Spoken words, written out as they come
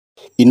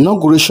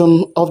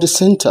Inauguration of the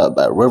center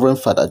by Reverend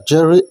Father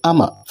Jerry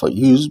Ama for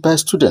use by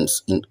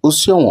students in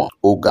Ossiomo,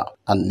 Oga,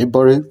 and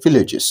neighboring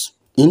villages.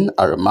 In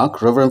a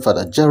remark, Reverend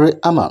Father Jerry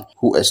Ama,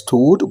 who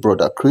extolled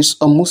Brother Chris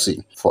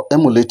Omusi for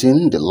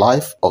emulating the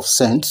life of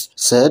saints,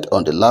 said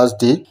on the last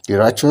day, the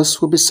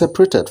righteous will be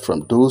separated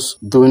from those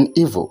doing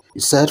evil. He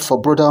said for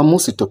Brother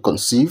Omusi to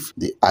conceive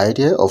the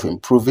idea of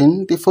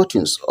improving the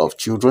fortunes of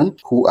children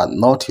who are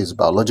not his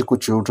biological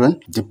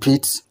children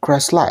depicts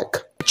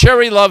Christ-like.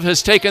 Charilove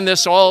has taken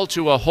this all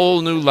to a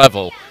whole new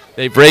level.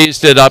 They've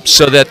raised it up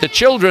so that the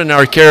children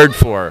are cared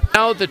for.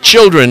 Now the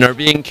children are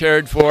being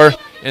cared for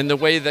in the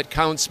way that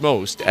counts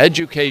most,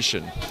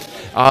 education.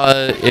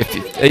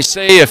 If they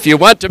say if you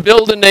want to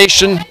build a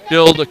nation,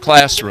 build a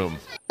classroom.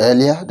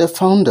 Earlier, the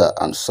founder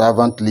and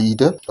servant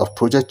leader of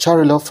Project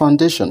Charilove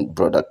Foundation,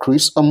 Brother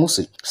Chris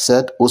Omusi,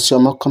 said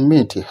Ossiomo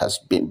community has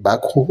been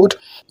backward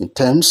in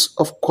terms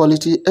of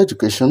quality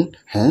education,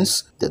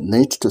 hence the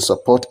need to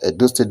support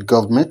Edo State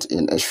government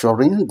in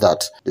ensuring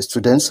that the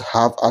students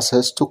have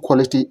access to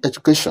quality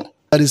education.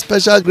 By the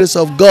special grace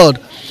of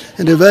God,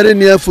 in the very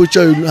near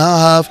future, you will now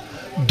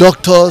have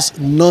doctors,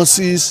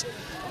 nurses,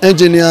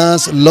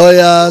 engineers,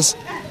 lawyers,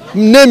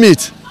 name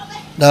it,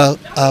 that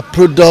are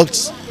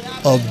products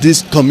of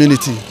this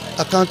community,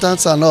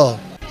 accountants and all.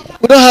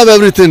 We don't have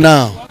everything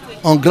now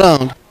on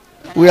ground.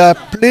 We are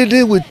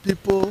pleading with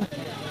people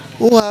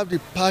who have the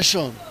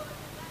passion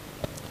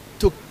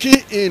to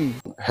key in.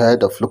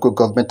 Head of Local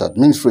Government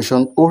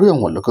Administration,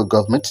 Orhionmwon Local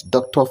Government,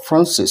 Dr.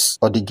 Francis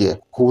Odige,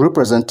 who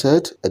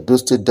represented Edo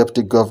State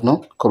Deputy Governor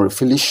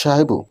Korifili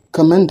Shaibu,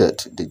 commended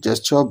the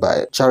gesture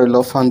by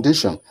Charilove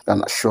Foundation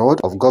and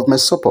assured of government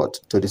support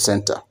to the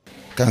center.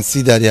 You can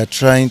see that they are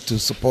trying to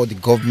support the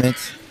government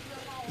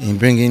in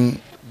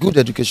bringing good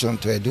education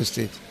to Edo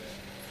State.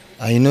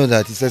 And you know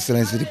that His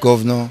Excellency the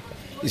Governor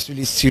is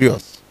really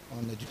serious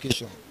on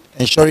education,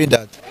 ensuring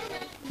that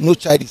no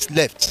child is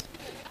left.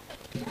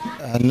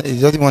 And he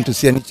doesn't want to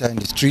see any child in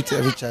the street.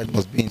 Every child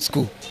must be in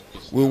school.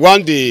 We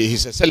want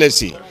His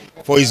Excellency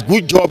for his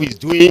good job he's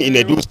doing in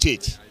Edo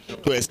State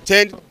to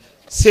extend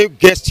same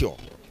gesture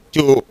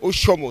to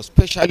Ossiomo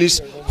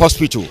Specialist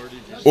Hospital,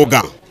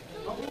 Oga,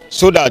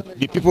 so that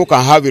the people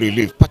can have a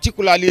relief,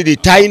 particularly the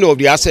tying of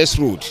the access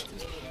road,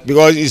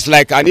 because it's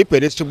like an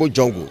impenetrable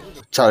jungle.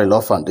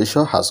 Charilove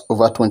Foundation has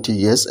over 20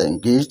 years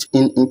engaged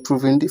in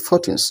improving the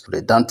fortunes of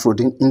the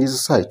downtrodden in the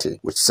society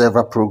with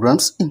several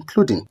programs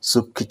including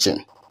soup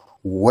kitchen.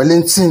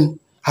 Wellington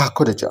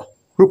Akodeja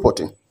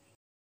reporting.